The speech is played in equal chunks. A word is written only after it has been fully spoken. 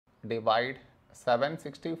divide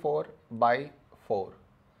 764 by 4.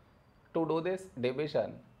 To do this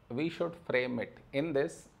division, we should frame it in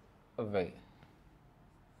this way.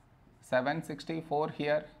 764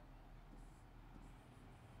 here,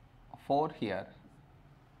 4 here.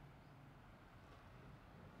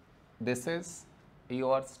 This is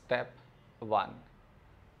your step 1.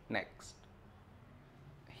 Next,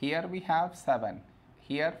 here we have 7,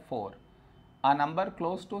 here 4. A number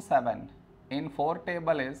close to 7 in 4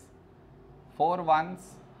 table is 4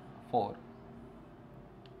 ones 4.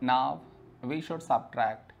 Now we should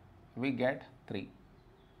subtract, we get 3.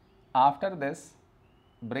 After this,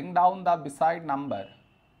 bring down the beside number,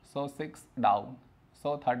 so 6 down,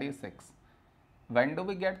 so 36. When do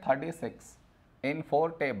we get 36? In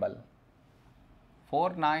 4 table,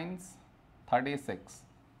 4 nines 36.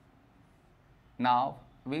 Now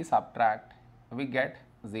we subtract, we get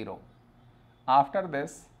 0. After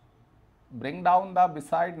this, bring down the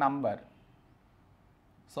beside number,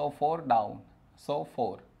 so 4 down, so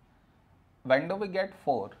 4. When do we get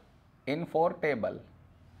 4? In 4 table,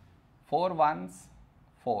 4 ones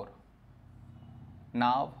 4.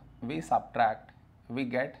 Now we subtract, we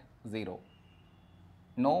get 0.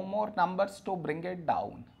 No more numbers to bring it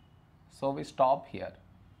down, so we stop here.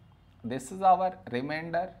 This is our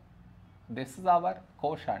remainder, this is our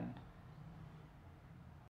quotient.